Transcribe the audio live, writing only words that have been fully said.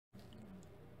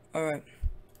Alright.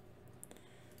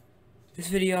 This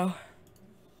video,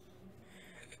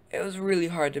 it was really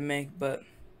hard to make, but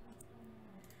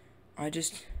I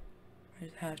just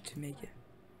have to make it.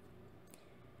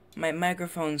 My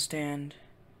microphone stand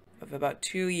of about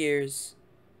 2 years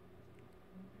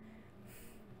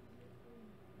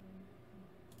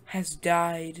has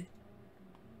died,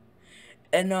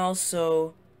 and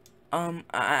also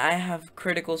I have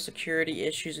critical security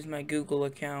issues with my Google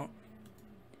account.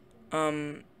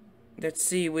 Let's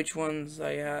see which ones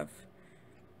I have.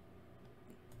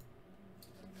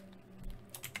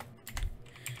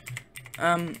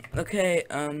 Okay,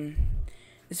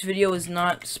 this video is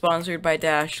not sponsored by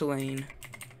Dashlane.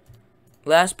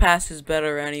 LastPass is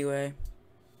better anyway.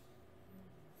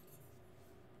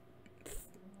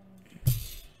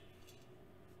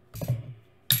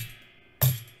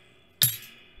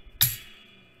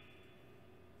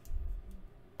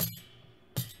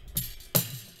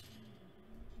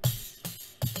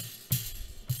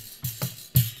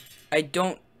 I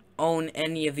don't own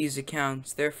any of these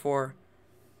accounts, therefore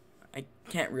I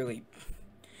can't really.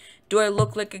 Do I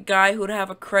look like a guy who'd have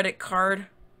a credit card?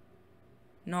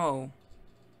 No.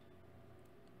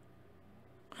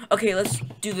 Okay, let's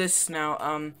do this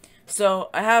now. So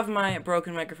I have my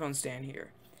broken microphone stand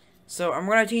here. So I'm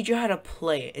gonna teach you how to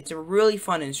play it. It's a really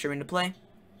fun instrument to play.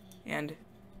 And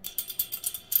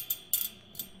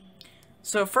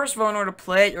so first of all, in order to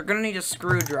play it, you're gonna need a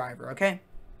screwdriver, okay?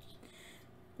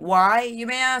 Why, you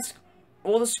may ask?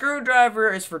 Well, the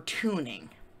screwdriver is for tuning.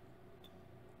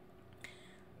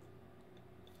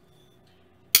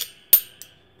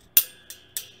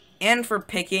 And for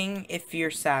picking if you're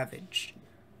savage.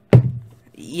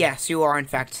 Yes, you are in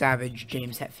fact savage,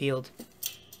 James Hetfield.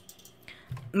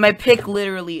 My pick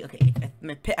literally, okay,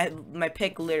 my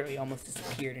pick literally almost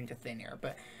disappeared into thin air,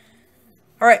 but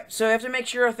alright, so you have to make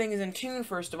sure everything is in tune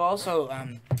first of all, so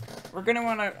we're gonna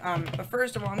wanna but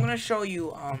first of all I'm gonna show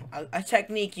you a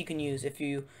technique you can use if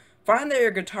you find that your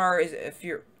guitar is,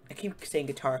 I keep saying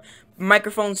guitar,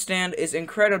 microphone stand is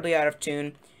incredibly out of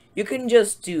tune. You can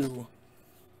just do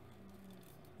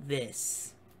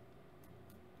this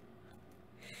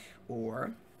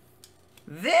or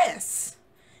this.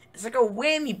 It's like a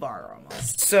whammy bar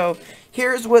almost. So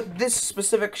here's what this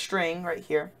specific string right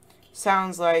here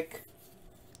sounds like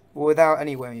without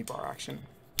any whammy bar action.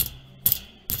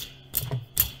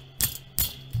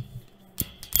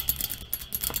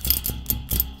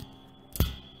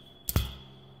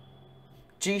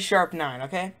 G# 9,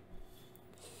 okay?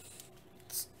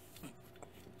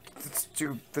 Let's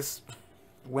do this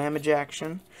whamage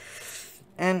action.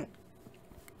 And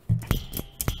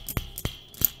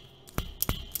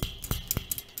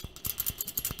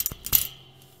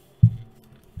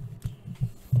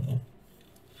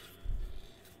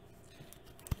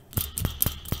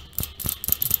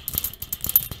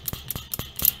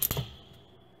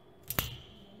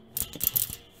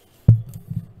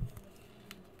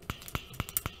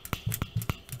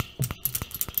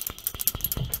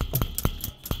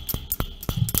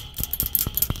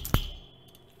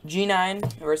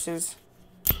G9 versus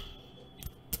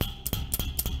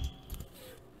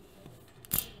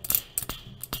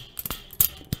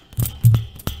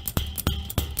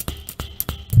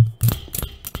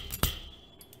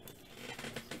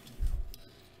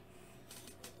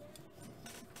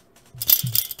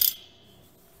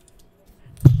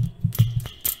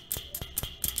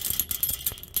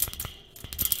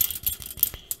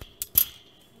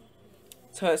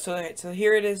so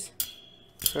here it is.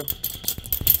 So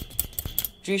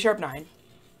G# 9.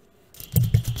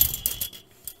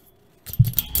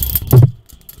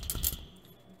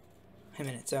 A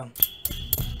minute, so.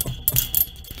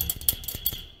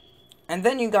 And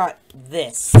then you got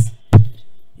this.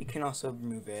 You can also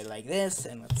move it like this,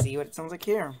 and let's see what it sounds like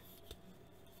here.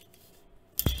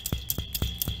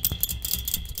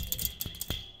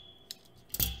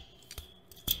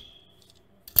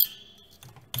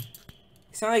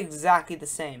 They sound exactly the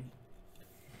same.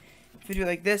 If you do it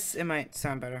like this, it might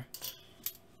sound better.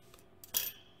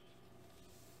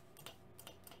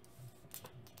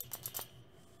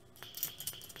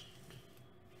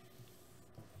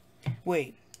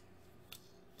 Wait.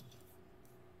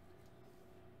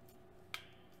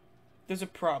 There's a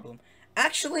problem.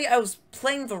 Actually, I was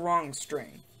playing the wrong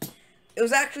string. It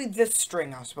was actually this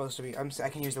string I was supposed to be. I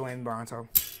can use the whammy bar on top.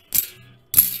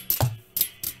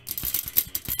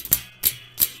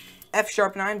 F#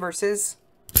 9 versus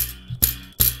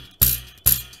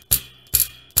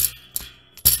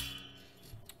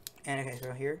and okay,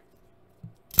 so here.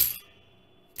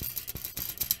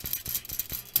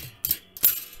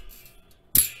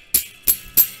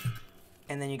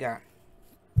 And then you got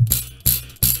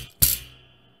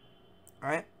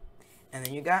Alright? And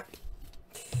then you got...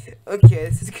 Okay,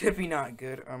 this is gonna be not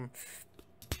good.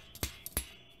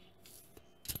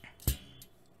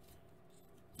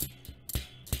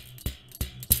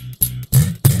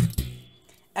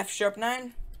 F sharp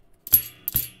 9.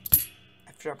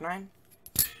 F sharp 9.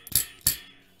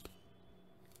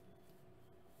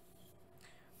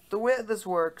 The way that this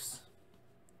works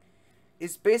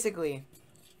is basically,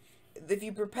 if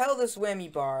you propel this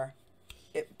whammy bar,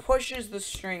 it pushes the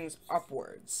strings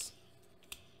upwards.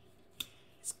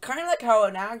 It's kind of like how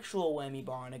an actual whammy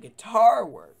bar on a guitar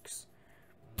works.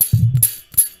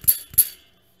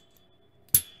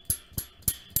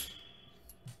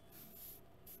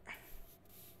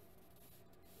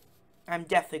 I'm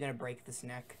definitely going to break this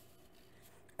neck.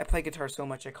 I play guitar so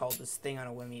much I call this thing on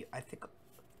a whammy. I think...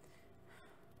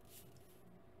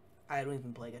 I don't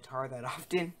even play guitar that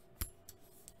often.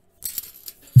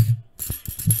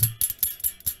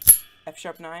 F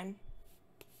sharp 9.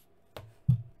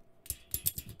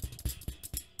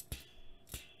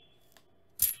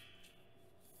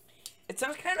 It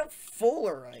sounds kind of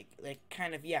fuller, like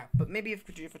kind of, yeah. But maybe if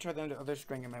I try the other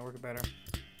string, it might work better.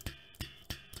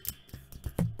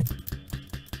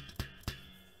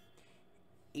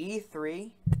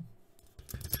 E3.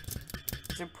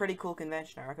 It's a pretty cool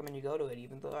convention. I recommend you go to it,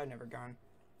 even though I've never gone.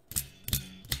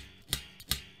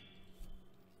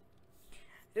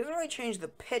 It doesn't really change the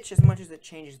pitch as much as it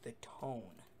changes the tone.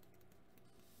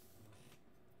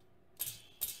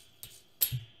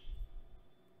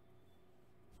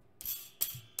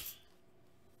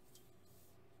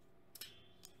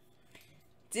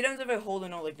 See, if I hold a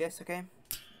note like this, okay?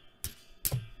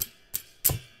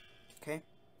 Okay.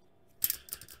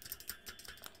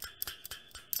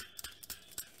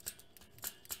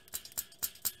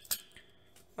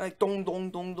 Like dong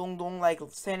dong dong dong dong, like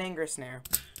St. Anger snare.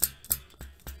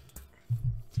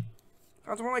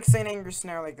 Sounds more like St. Anger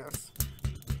snare like this.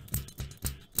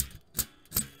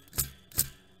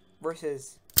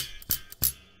 Versus,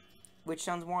 which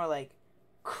sounds more like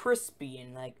crispy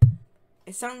and like,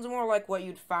 it sounds more like what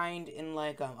you'd find in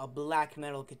like a black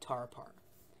metal guitar part.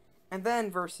 And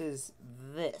then versus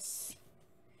this.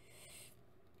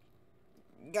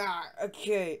 God,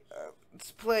 okay,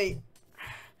 let's play.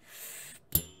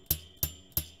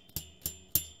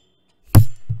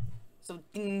 So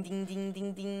ding ding ding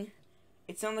ding ding.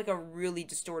 It sounds like a really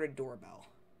distorted doorbell.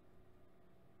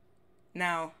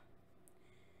 Now,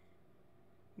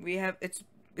 we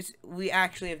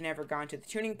actually have never gone to the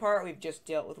tuning part. We've just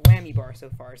dealt with whammy bar so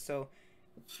far. So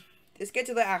let's get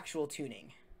to the actual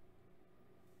tuning.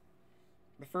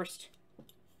 But first,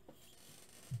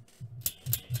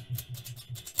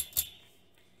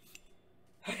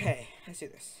 okay, let's do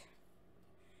this.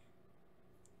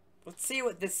 Let's see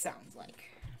what this sounds like.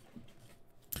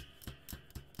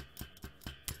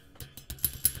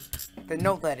 The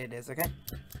note that it is, okay?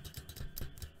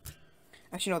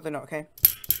 Actually, no, the note, okay?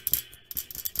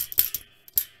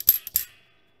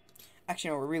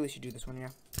 Actually, no, we really should do this one, yeah.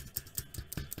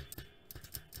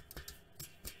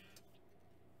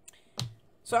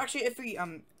 So actually, if we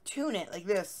tune it like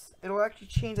this, it'll actually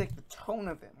change like the tone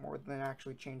of it more than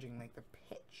actually changing like the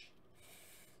pitch.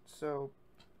 So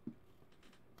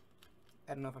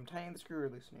I don't know if I'm tightening the screw or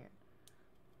loosening it.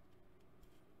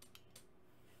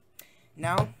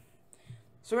 Now,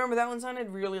 so remember that one sounded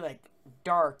really like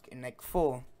dark and like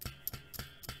full.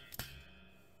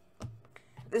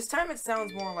 This time it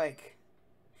sounds more like,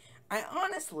 I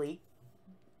honestly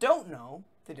don't know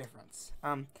the difference.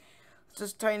 Let's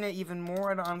just tighten it even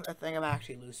more. I think I'm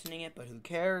actually loosening it, but who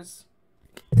cares?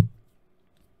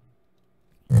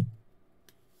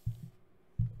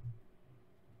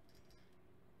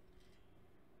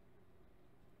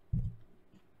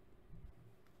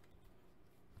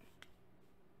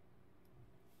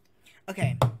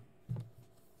 Okay.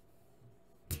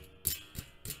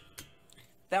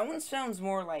 That one sounds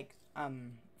more like,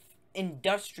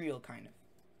 industrial kind of.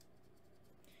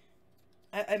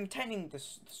 I'm tightening the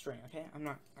string, okay? I'm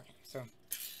not, okay, so.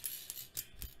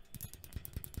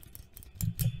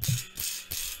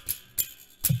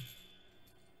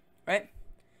 Right?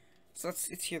 So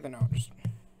let's hear the notes.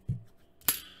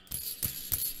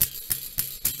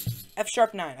 F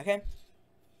sharp 9, okay?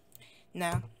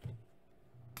 Now,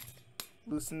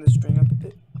 loosen the string up a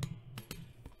bit.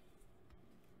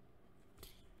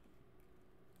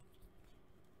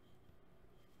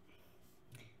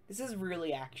 This is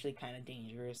really actually kind of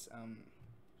dangerous.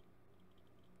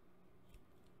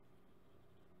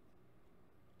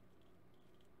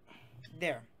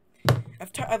 There.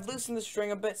 I've loosened the string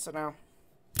a bit, so now.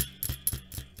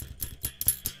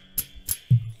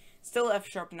 Still F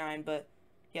sharp 9, but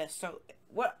Yeah, so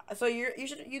what? So you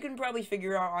can probably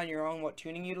figure out on your own what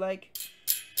tuning you'd like.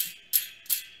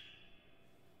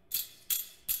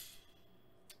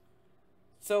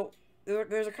 So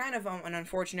there's a kind of an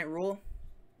unfortunate rule.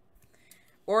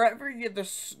 Wherever you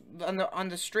on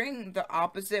the string, the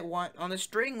opposite one on the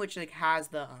string, which like has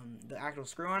the actual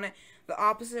screw on it, the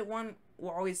opposite one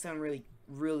will always sound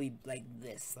really like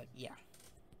this, like yeah.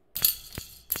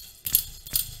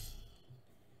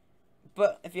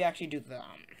 But if you actually do but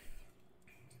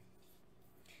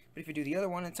if you do the other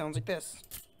one, it sounds like this.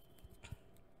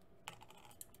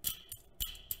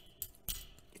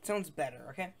 It sounds better,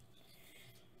 okay?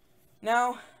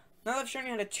 Now that I've shown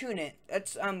you how to tune it,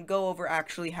 let's go over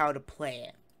actually how to play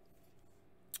it.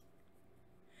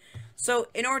 So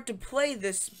in order to play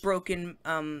this broken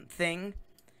thing,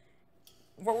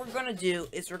 what we're gonna do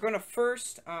is we're gonna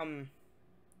first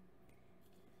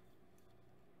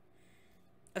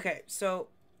okay, so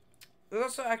there's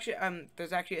also actually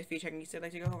there's actually a few techniques I'd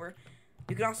like to go over.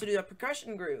 You can also do a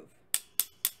percussion groove.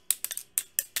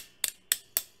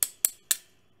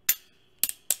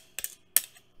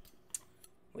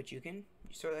 Which you can.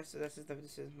 So this is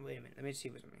wait a minute. Let me see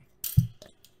what's on me.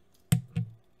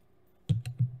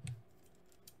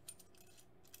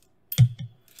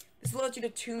 This allows you to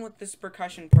tune what this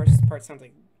percussion part sounds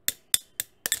like.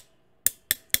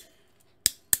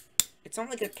 It sounds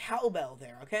like a cowbell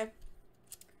there, okay?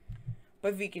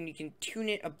 But if you can tune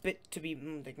it a bit to be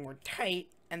like more tight,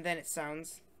 and then it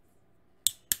sounds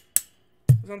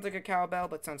like a cowbell,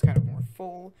 but sounds kind of more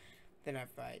full. Then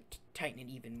if I tighten it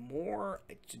even more,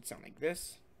 it should sound like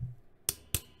this.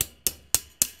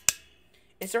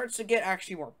 It starts to get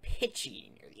actually more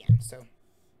pitchy near the end, so.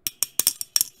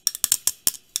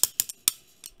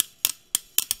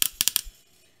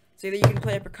 So that you can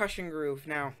play a percussion groove.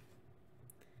 Now,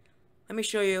 let me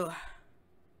show you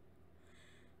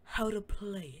how to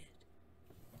play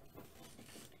it.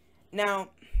 Now,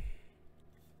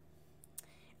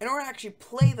 in order to actually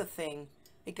play the thing,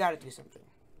 you gotta do something.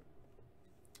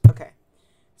 Okay,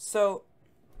 so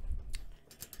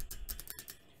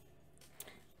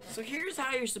here's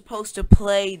how you're supposed to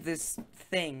play this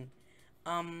thing.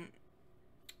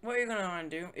 What you're gonna want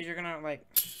to do is you're gonna like,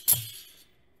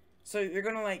 you're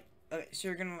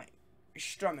gonna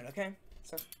strum it, okay?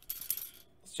 So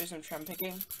let's do some drum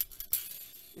picking.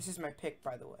 This is my pick,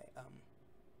 by the way.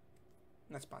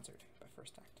 Not sponsored by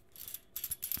First Act.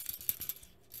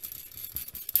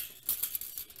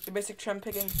 The basic drum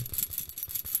picking.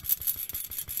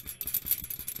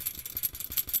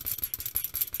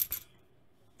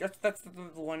 That's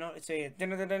the one note. It's a din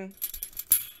din din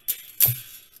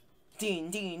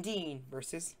din din din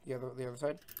versus the other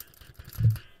side.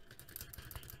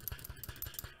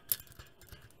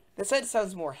 This side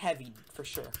sounds more heavy for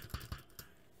sure.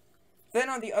 Then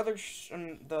on the other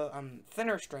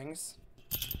thinner strings,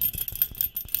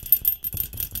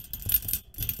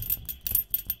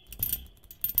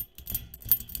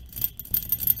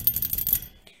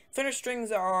 thinner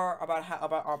strings are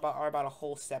about a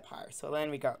whole step higher. So then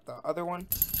we got the other one.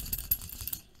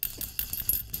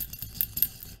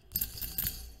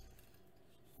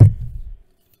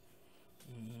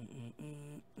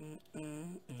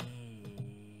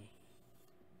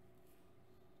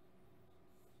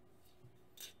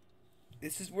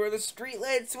 This is where the street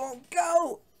lights won't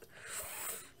go.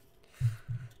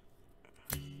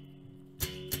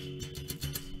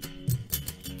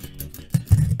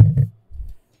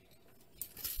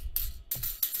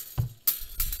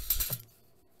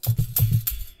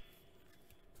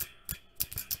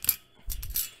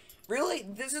 Really,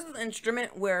 this is an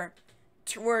instrument where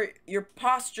your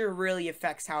posture really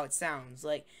affects how it sounds.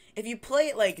 Like, if you play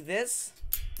it like this,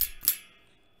 it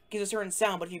gives a certain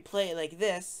sound, but if you play it like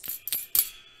this,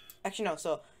 actually no,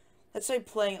 so, let's say if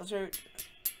I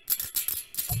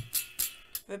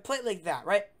play it like that,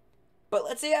 right? But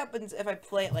let's say it happens if I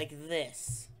play it like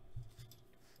this.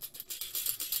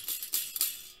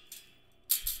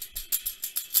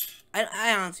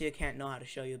 I honestly can't know how to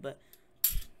show you, but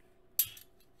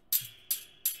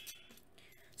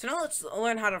so now let's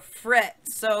learn how to fret.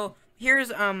 So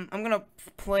here's I'm gonna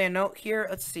play a note here.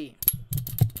 Let's see.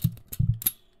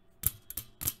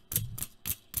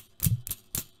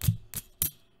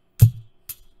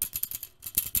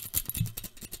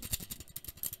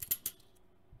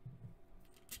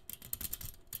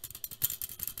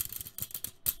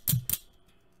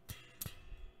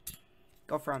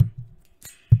 Go from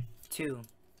 2,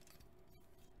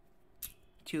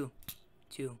 2,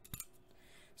 2.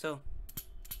 So,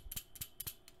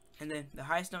 and then the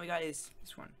highest note we got is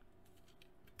this one.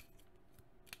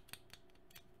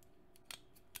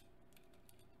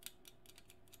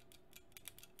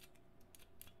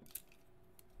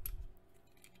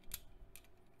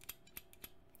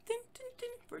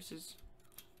 versus.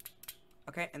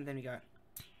 Okay, and then we got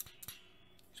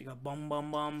bum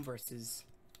bum bum versus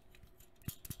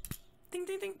ding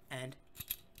ding ding and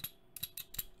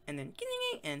then ding ding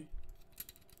ding and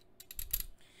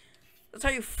that's how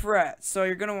you fret. So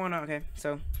you're gonna wanna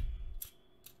so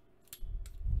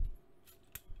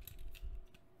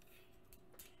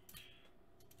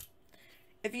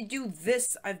if you do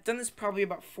this, I've done this probably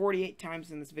about 48 times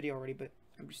in this video already, but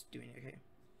I'm just doing it, okay?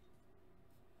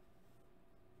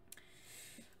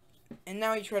 And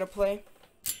now you try to play.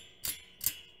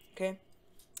 Okay?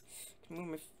 Move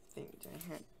my thing down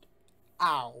here.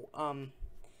 Ow.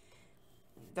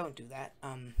 Don't do that.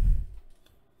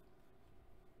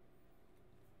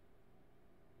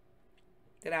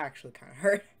 That actually kind of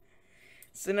hurt.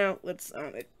 So now let's,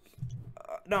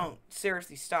 no,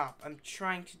 seriously, stop. I'm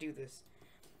trying to do this.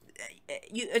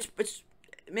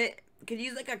 Could you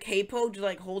use like a capo to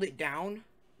like hold it down?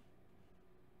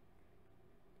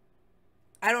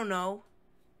 I don't know.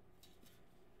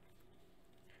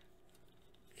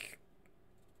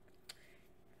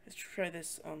 Let's try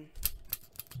this,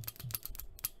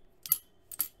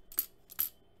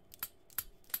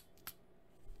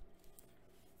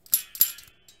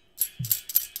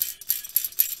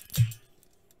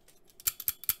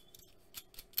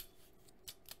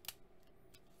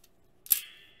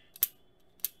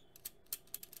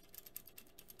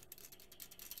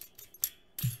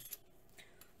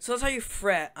 So that's how you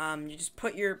fret. You just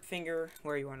put your finger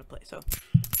where you want to play. So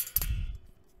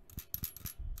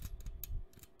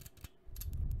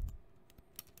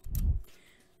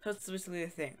that's basically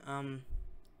the thing.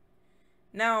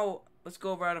 Now let's go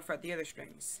over how to fret the other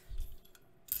strings.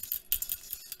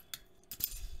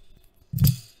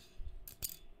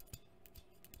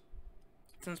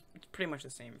 It's pretty much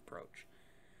the same approach.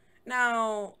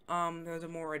 Now, there's a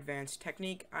more advanced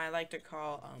technique I like to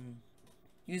call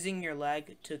using your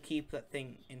leg to keep that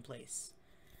thing in place.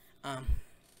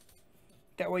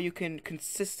 That way you can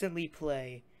consistently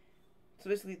play. So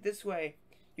basically, this way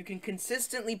you can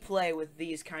consistently play with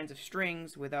these kinds of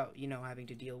strings without, having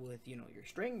to deal with, your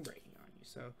string breaking on you.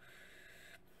 So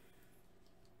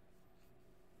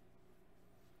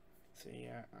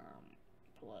yeah,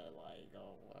 play like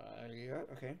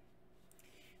okay.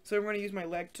 So I'm going to use my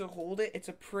leg to hold it. It's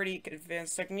a pretty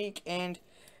advanced technique, and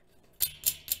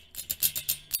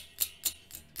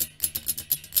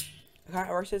okay,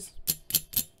 horses,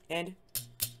 and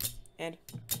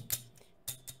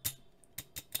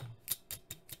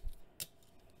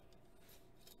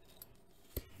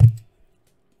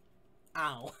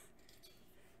ow.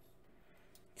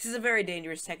 This is a very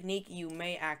dangerous technique. You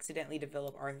may accidentally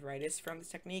develop arthritis from this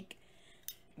technique,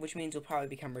 which means you'll probably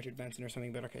become Richard Benson or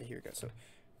something, but okay, here we go. So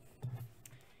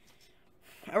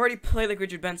I already play like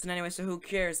Richard Benson anyway, so who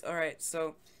cares? Alright,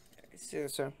 so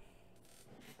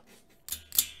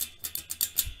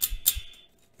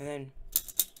and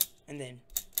then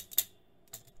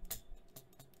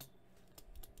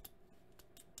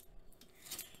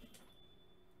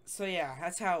so yeah,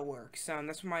 that's how it works.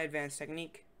 That's my advanced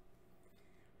technique.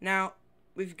 Now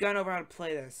we've gone over how to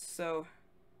play this, so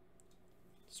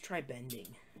let's try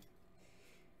bending.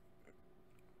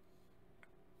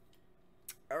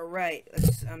 Alright,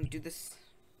 let's do this.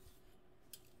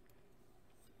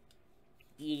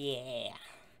 Yeah.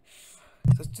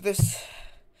 So let's do this.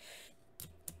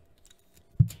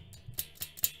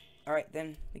 Alright,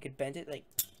 then we could bend it like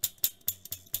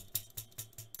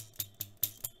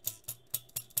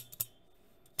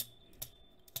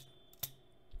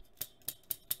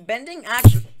bending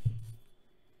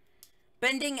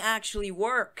actually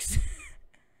works.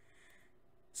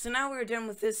 So now we're done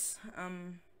with this. I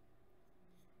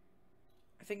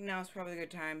think now is probably a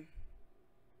good time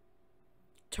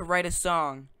to write a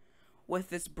song with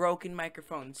this broken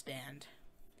microphone stand.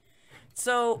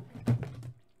 So,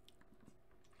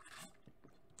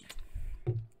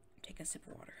 take a sip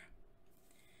of water.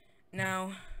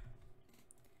 Now,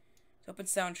 let's open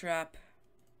Soundtrap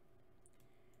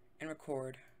and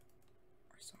record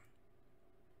our song.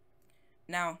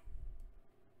 Now,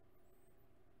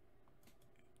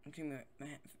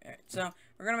 so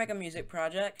we're gonna make a music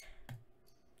project.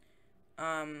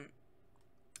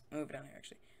 Move it down here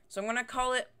actually. So I'm gonna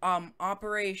call it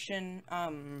Operation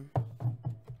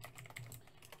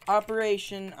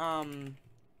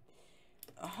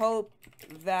hope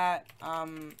that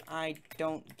I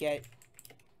don't get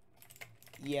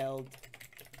yelled.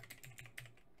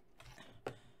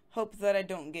 Hope that I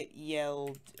don't get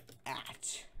yelled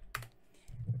at.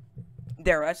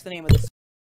 There, that's the name of this.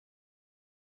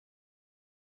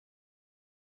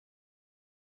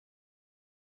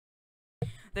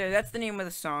 There, that's the name of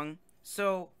the song.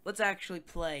 So let's actually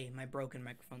play my broken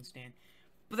microphone stand.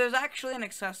 But there's actually an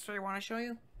accessory I want to show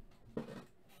you.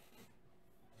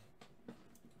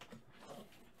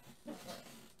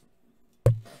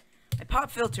 A pop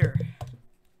filter.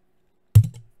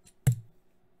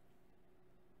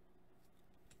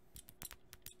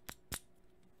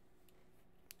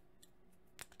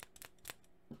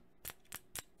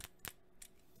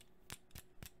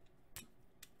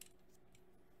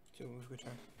 So we'll go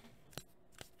try.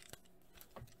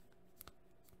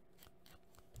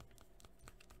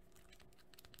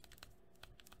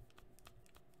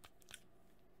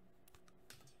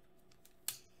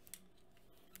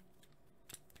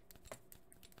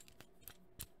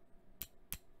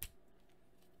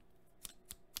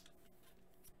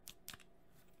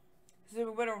 This is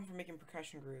a better one for making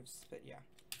percussion grooves, but yeah.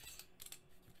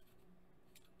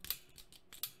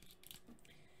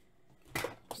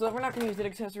 So we're not gonna use that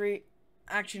accessory.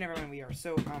 Actually, never mind, we are.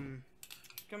 So, got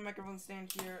a microphone stand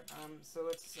here. So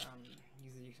let's,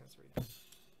 use the accessory.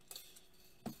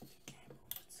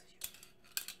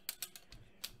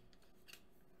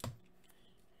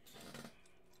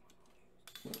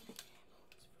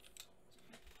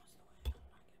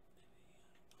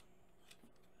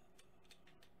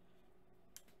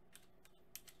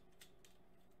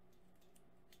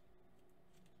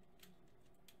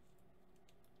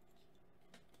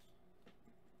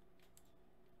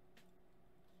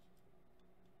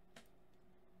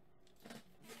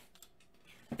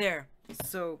 There.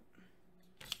 So,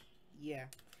 yeah.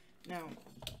 Now,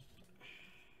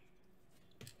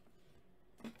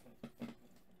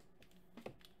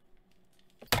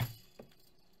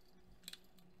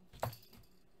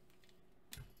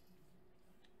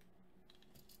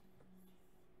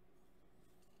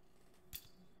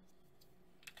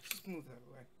 just move that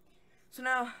away. So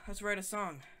now, let's write a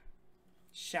song.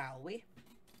 Shall we?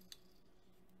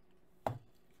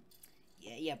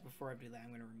 Yeah, before I do that,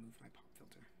 I'm gonna remove my pop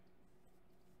filter.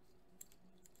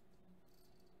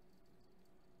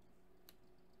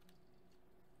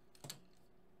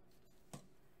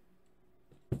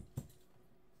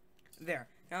 There.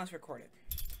 Now let's record it.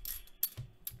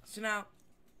 So now,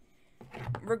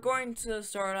 we're going to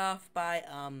start off by,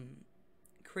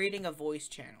 creating a voice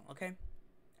channel, okay?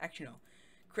 Actually, no.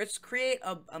 Let's create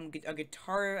a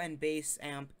guitar and bass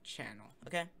amp channel,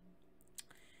 okay?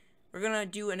 We're gonna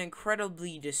do an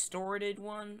incredibly distorted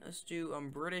one. Let's do,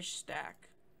 British Stack.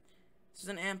 This is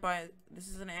an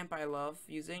amp I love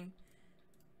using.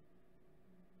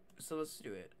 So let's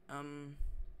do it.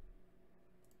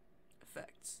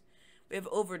 Effects. We have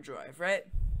overdrive, right?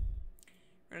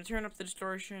 We're gonna turn up the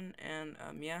distortion and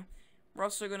yeah. We're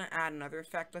also gonna add another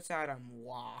effect. Let's add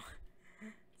wah.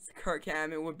 Kurt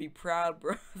Hammett would be proud,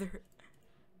 brother.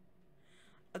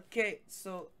 Okay,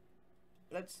 so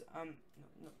let's no.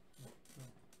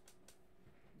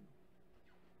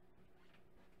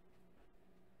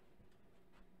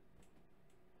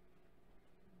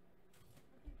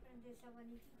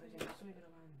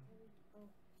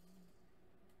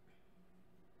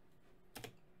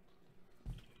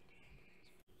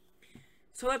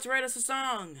 So let's write us a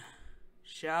song,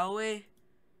 shall we?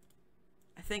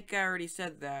 I think I already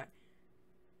said that,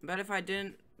 but if I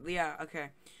didn't, yeah, okay.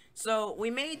 So we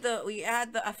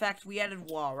add the effect, we added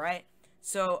wall, right?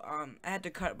 So I had to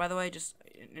cut. By the way, just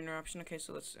an interruption. Okay,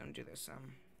 so let's do this.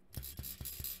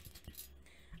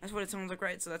 That's what it sounds like,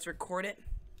 right? So let's record it.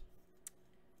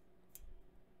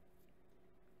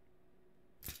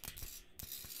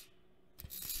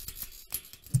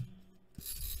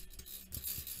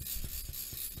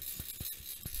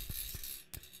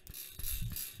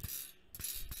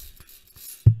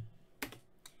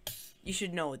 You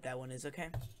should know what that one is, okay?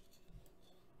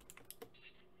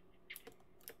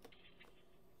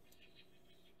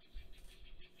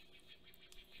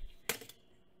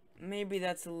 Maybe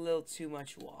that's a little too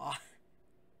much wah.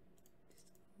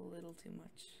 Just a little too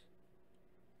much.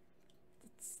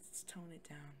 Let's tone it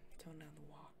down. Tone down the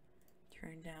wah.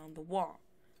 Turn down the wah.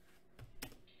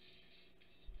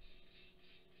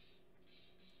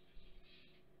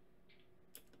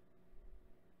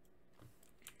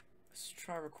 Let's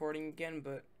try recording again,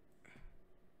 but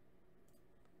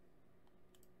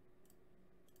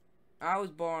I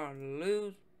was born to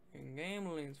lose, and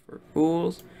gambling's for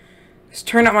fools. Let's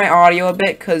turn up my audio a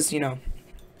bit, cause you know,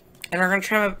 and I'm gonna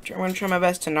try my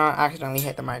best to not accidentally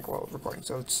hit the mic while recording.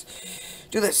 So let's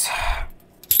do this.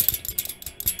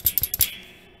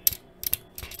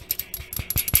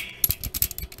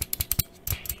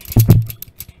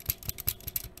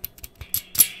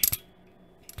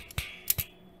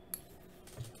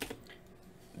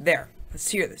 There. Let's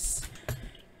hear this.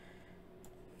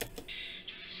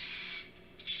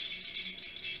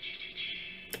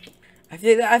 I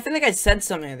feel like I said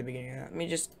something at the beginning. Let me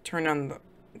just turn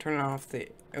off the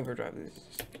overdrive.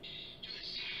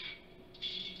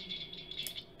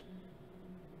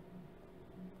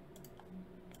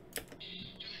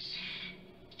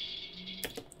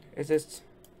 Is this?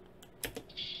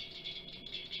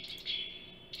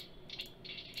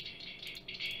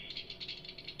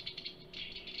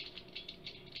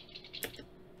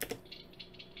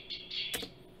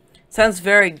 Sounds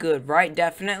very good, right?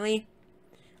 Definitely.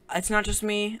 It's not just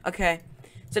me. Okay.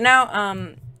 So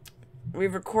now,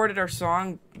 we've recorded our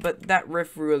song, but that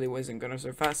riff really wasn't gonna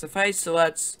suffice, so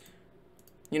let's,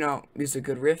 you know, use a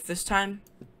good riff this time.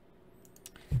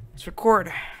 Let's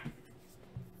record.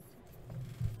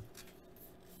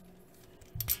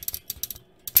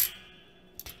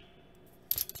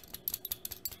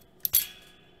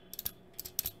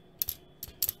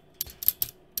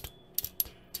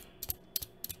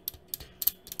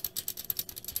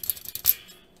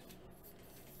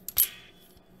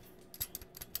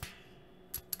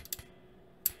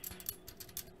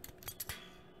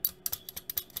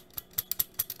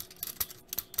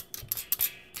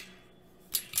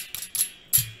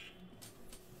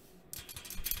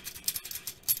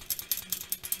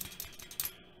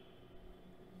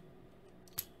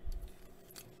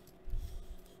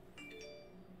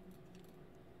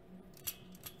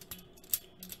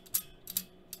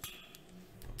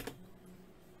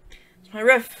 My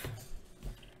riff.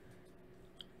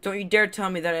 Don't you dare tell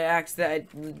me that I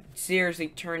seriously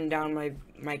turned down my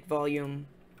mic volume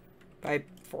by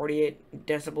 48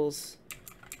 decibels.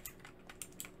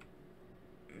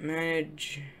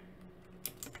 Manage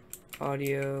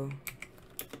audio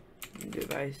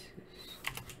devices.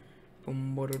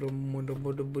 Boom, boom, boom,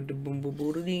 boom, boom, boom, boom,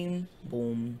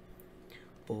 boom.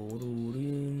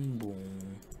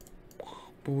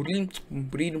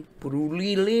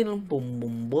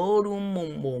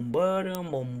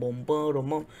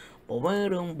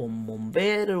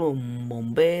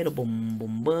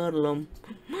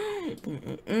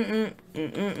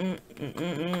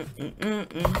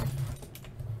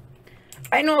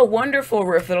 I know a wonderful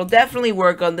riff that'll definitely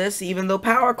work on this, even though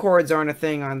power chords aren't a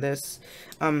thing on this.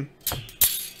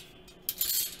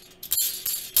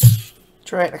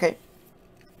 Try it, okay.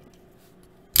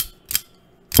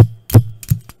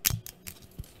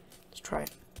 Try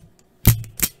it.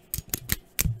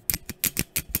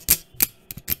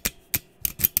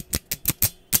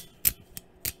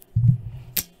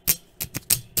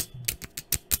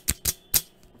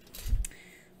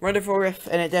 Wonderful riff,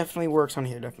 and it definitely works on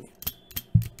here, definitely.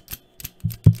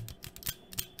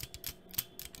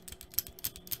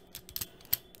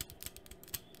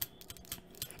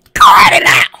 Got it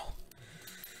now!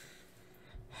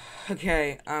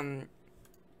 Okay,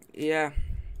 yeah.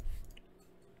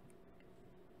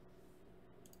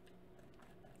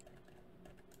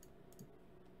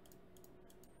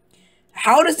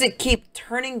 How does it keep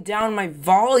turning down my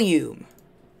volume?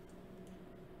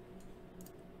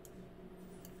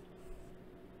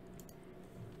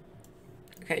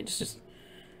 Okay, just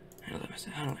handle it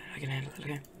myself. I can handle it,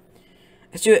 okay?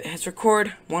 Let's do it. Let's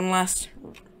record one last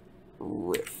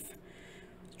riff.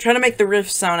 Try to make the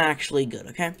riff sound actually good,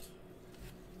 okay?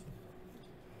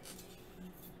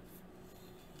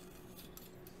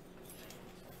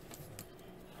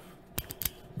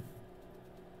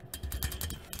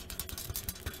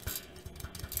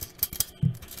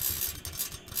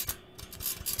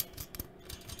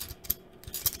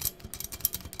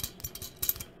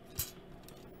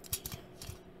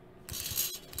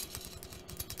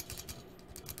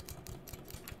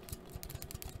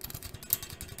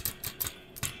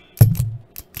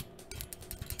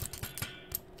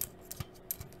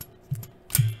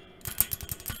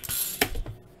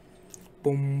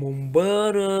 Boom boom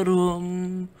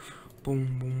ba-da-dum,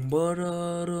 boom boom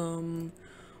ba-da-dum,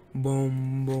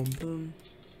 boom boom boom.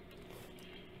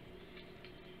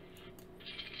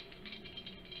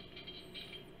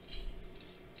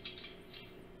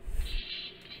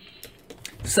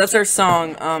 So that's our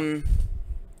song.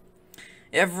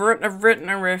 I've written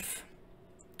a riff.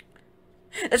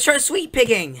 Let's try sweep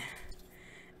picking.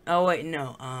 Oh wait,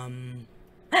 no.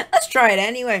 Let's try it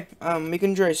anyway. We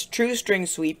can try true string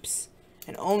sweeps.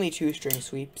 And only 2 string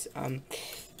sweeps.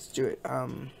 Let's do it.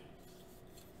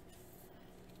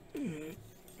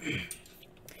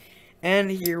 And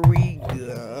here we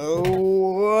go.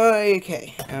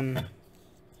 Okay.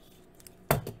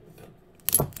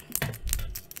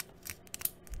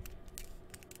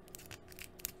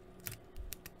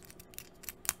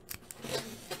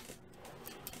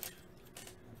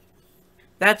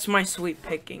 That's my sweep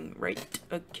picking, right?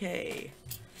 Okay.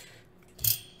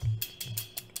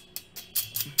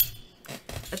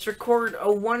 let's record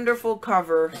a wonderful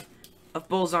cover of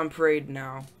Bulls on Parade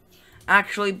now.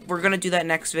 Actually, we're gonna do that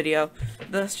next video.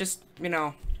 Let's just, you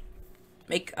know,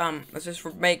 let's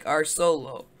just make our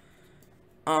solo.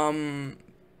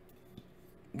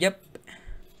 Yep.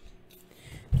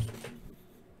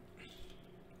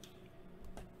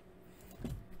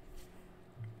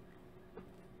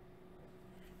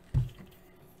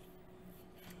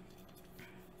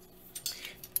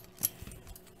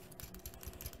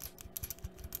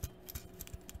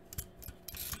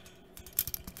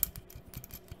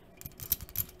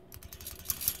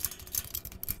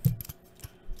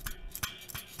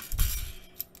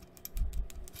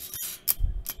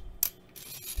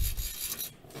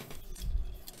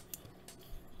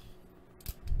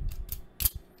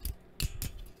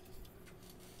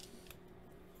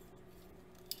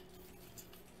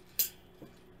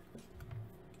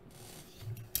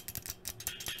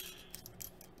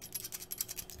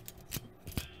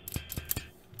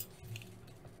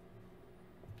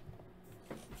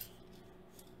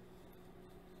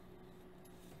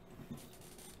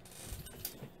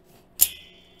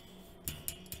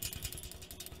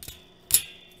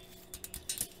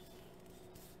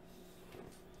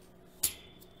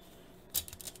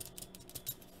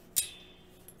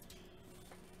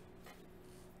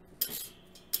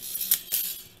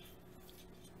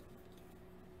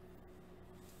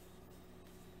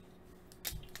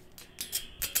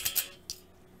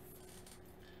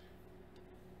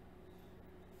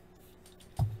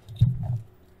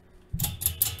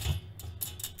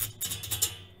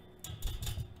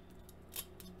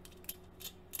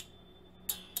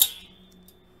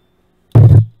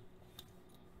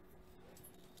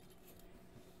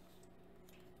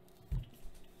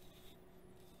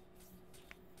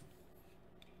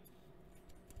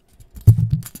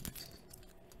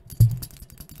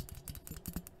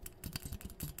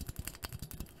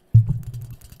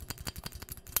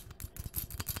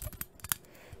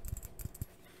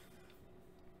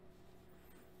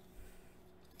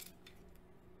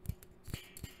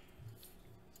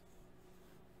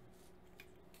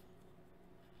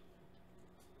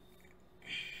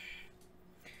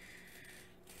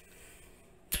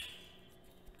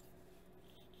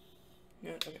 No,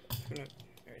 okay. Alright,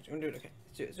 I'm gonna do it. Okay.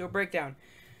 Let's do a breakdown.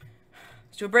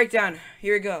 Let's do a breakdown.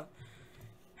 Here we go.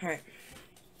 Alright.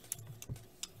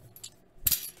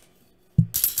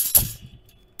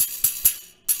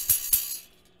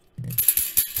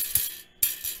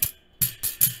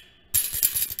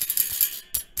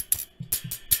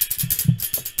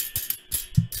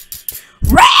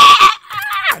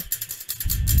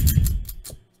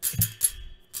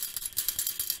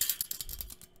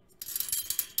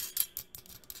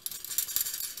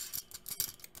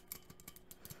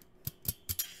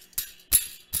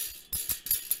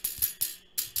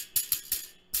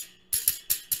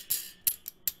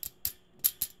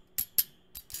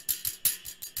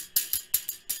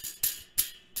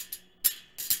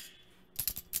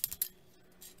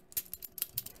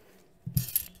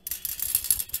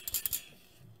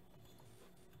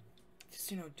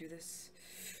 You know, do this,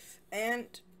 and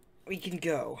we can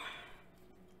go.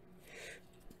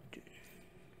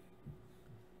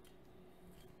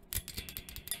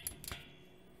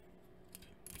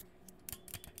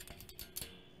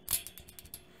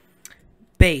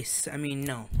 Bass, I mean,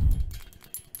 no.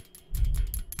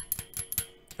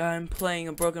 I'm playing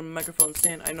a broken microphone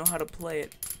stand. I know how to play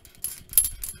it.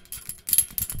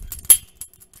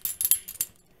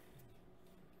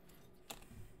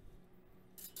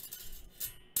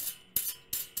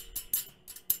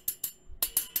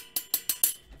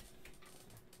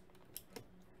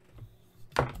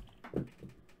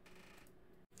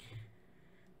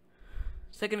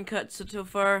 Second cut so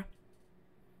far.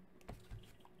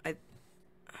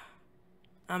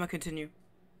 I'ma continue.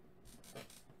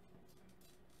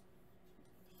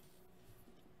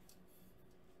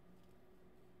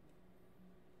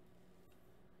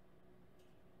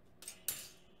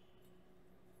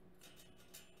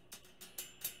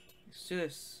 Let's do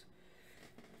this.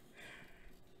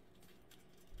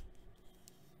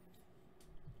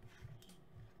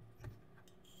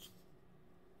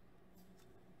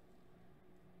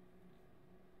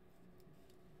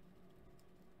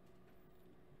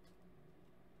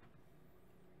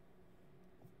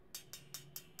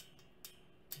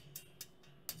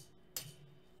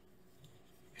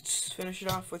 Finish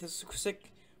it off with a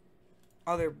sick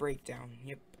other breakdown.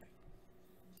 Yep.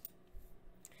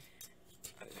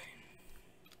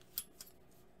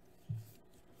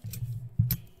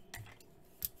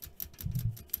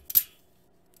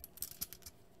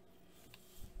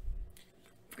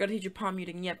 Forgot to hit your palm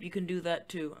muting. Yep, you can do that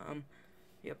too.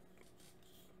 Yep.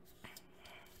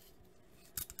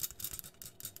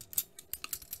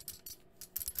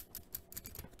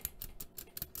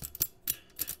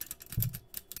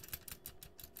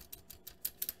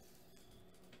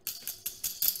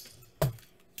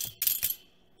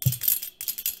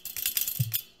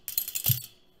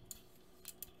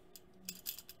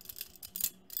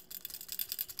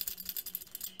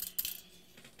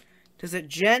 Was it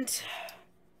gent?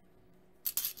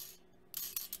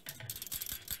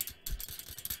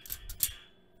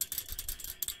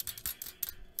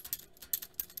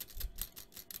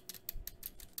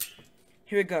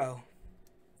 Here we go.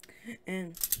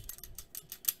 And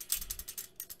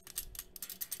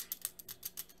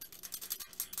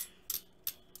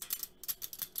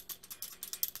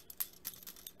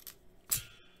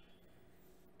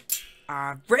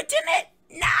I've written it.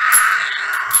 No.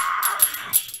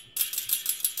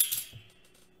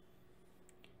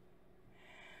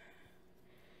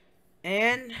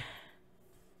 And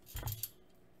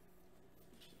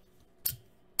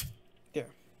there.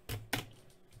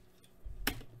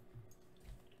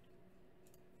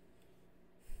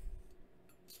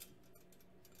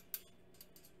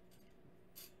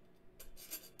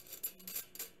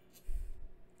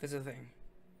 That's the thing.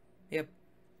 Yep.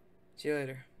 See you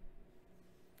later.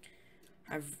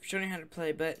 I've shown you how to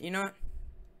play, but you know what?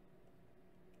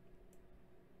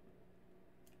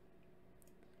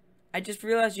 I just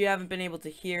realized you haven't been able to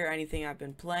hear anything I've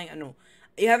been playing. I know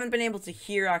you haven't been able to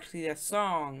hear actually the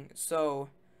song, so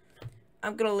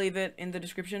I'm gonna leave it in the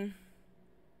description.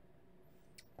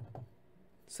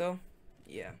 So,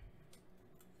 yeah.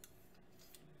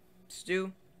 Let's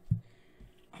do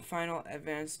a final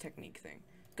advanced technique thing.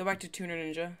 Go back to Tuner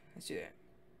Ninja. Let's do that.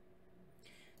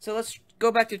 So let's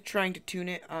go back to trying to tune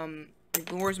it.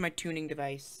 Where's my tuning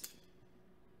device?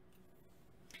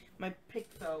 My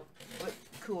pick fell. But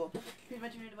cool. Here's my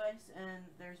tuning device, and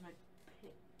there's my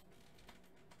pick.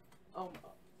 Oh,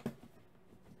 I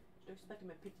was expecting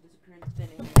my pick to disappear in thin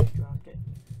air, and I dropped it.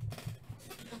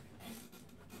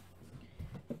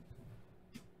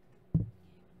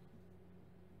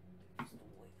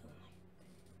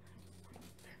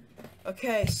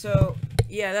 Okay, so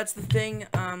yeah, that's the thing.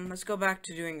 Let's go back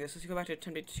to doing this. Let's go back to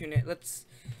attempting to tune it. Let's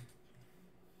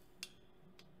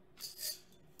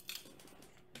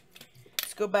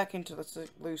go back into, let's like,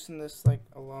 loosen this like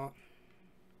a lot.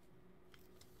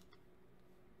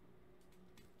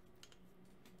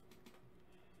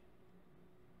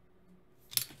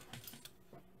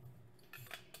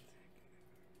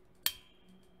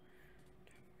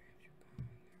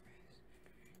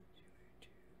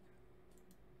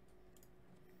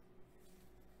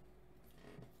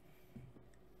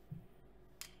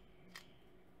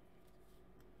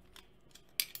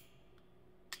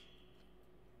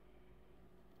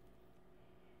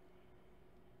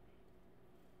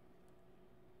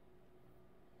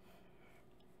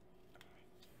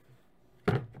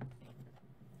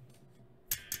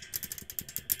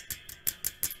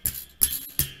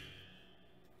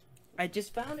 I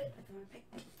just found it.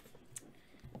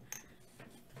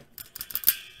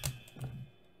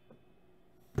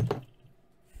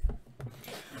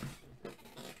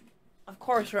 Of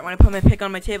course, right when I put my pick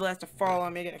on my table, it has to fall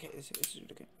on me again. Okay, this is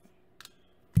okay.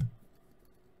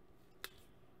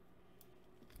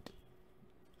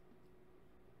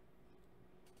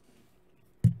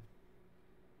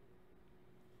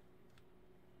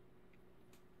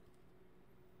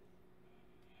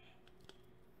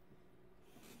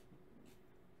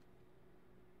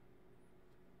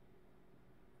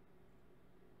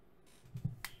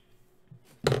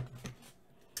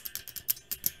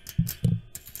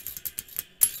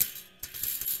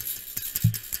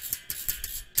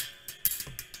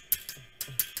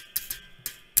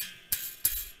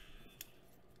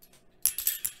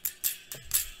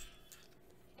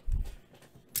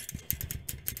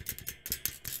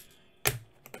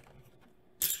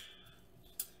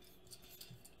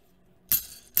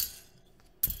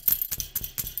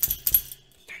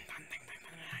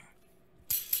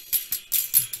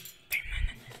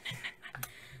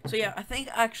 So yeah, I think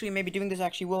actually maybe doing this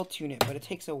actually will tune it, but it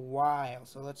takes a while.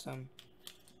 So let's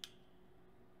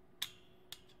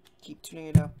keep tuning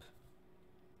it up.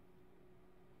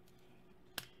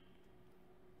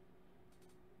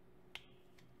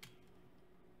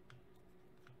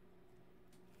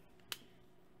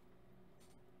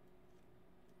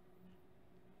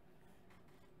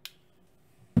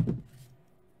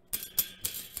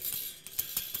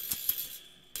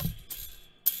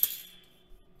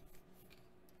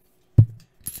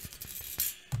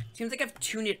 Seems like I've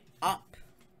tuned it up.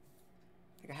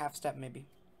 Like a half step, maybe.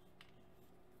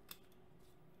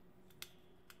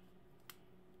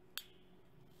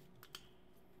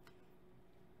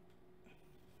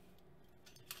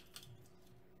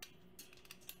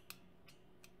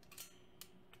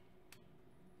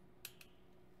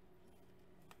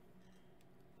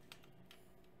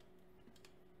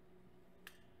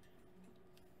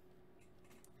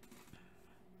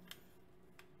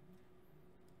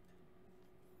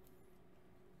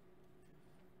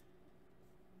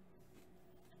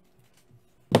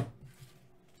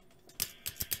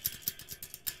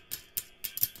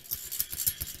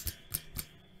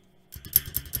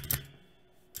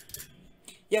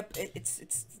 Yep,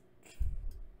 it's.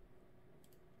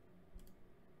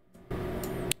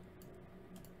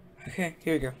 Okay,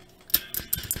 here we go.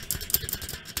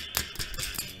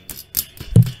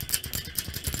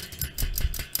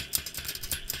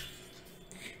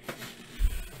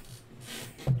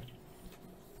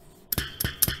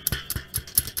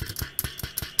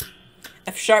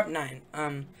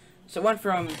 F#9. So it went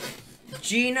from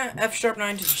G9,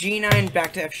 F#9 to G9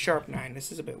 back to F#9.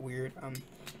 This is a bit weird.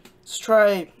 Let's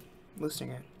try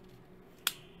listening it.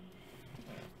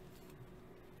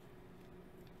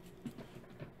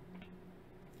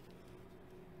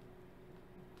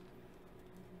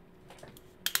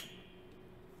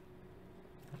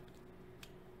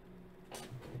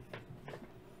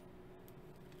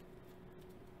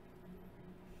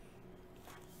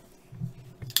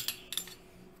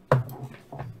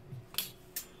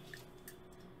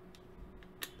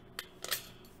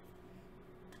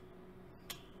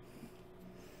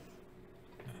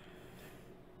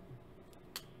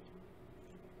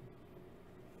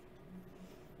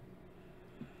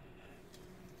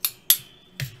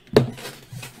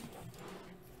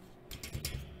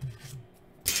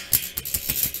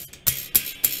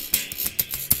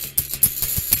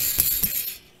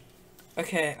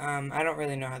 Okay, I don't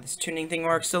really know how this tuning thing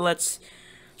works, so let's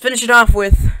finish it off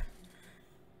with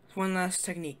one last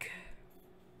technique.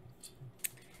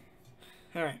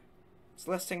 Alright, this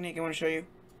last technique I want to show you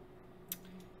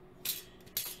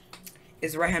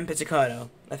is right hand pizzicato,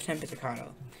 left hand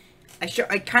pizzicato. I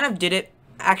kind of did it.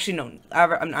 Actually, no,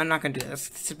 I'm not gonna do this.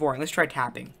 This is boring. Let's try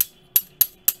tapping.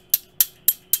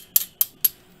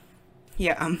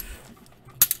 Yeah,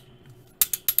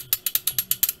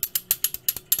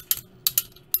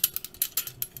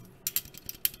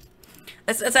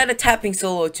 Let's add a tapping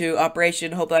solo to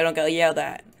Operation. Hope I don't get yelled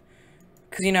at.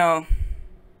 Because, you know,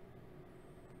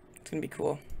 it's going to be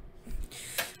cool.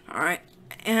 Alright.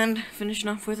 And finishing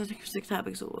off with a 6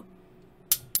 tapping solo.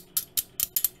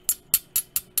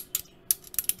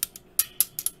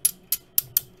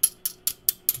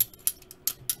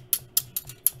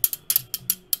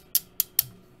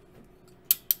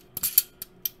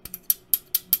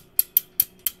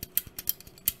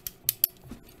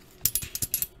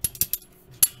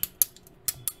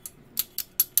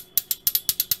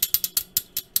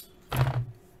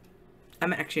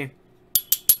 I'm actually.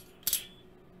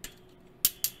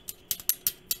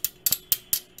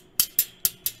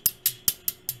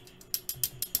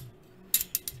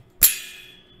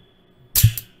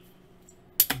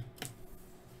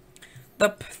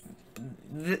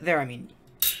 There, I mean.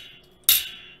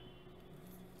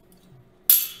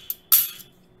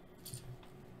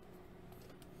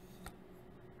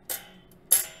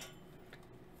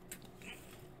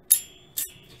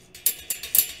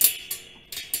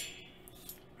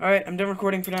 Alright, I'm done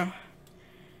recording for now.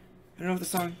 I don't know the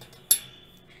song.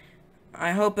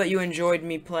 I hope that you enjoyed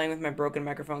me playing with my broken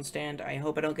microphone stand. I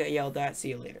hope I don't get yelled at. See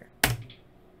you later.